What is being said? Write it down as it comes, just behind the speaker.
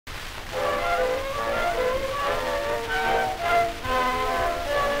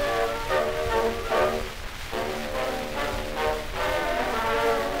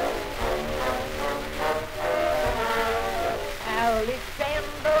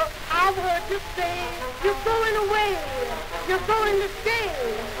I've heard you say you're going away, you're going to stay.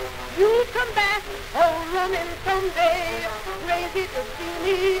 You'll come back, oh, running someday. Crazy to see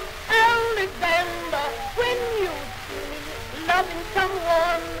me, Alexander. When you see me loving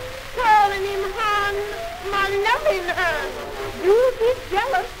someone, calling him hon, my loving hun, you'll be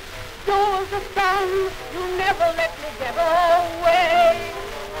jealous. You're the sun, you'll never let me get away.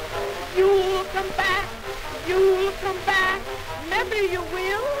 You'll come back, you'll come back. Maybe you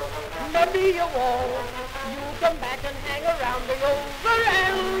will, maybe you won't. You'll come back and hang around the old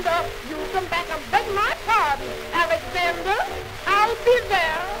veranda. You'll come back and beg my pardon, Alexander. I'll be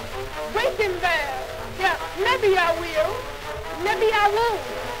there, waiting there. Yeah, maybe I will, maybe I won't.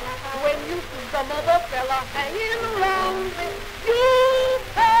 When you see some other fella hanging around me, you'll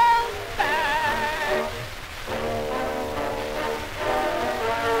come back.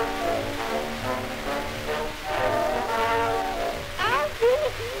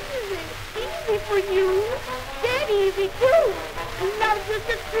 Easy for you, dead easy too. Love just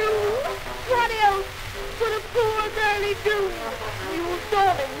a true. What else could a poor girlie do? You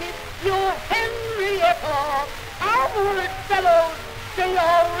darling miss your Henrietta. I've heard fellows say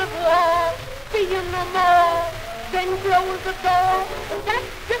au revoir, see you no more, then close the door. But that's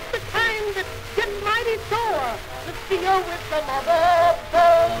just the kind that gets mighty sore to see her with some other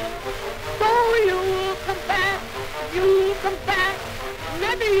beau. So you'll come back, you'll come back.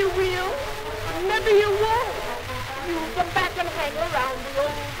 Maybe you will, maybe you won't. You come back and hang around the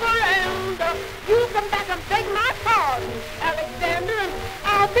old veranda. You come back and beg my pardon, Alexander, and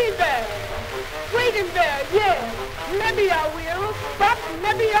I'll be there, waiting there, yeah. Maybe I will, but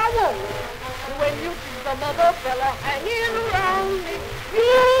maybe I won't. When you see some other fella hanging around.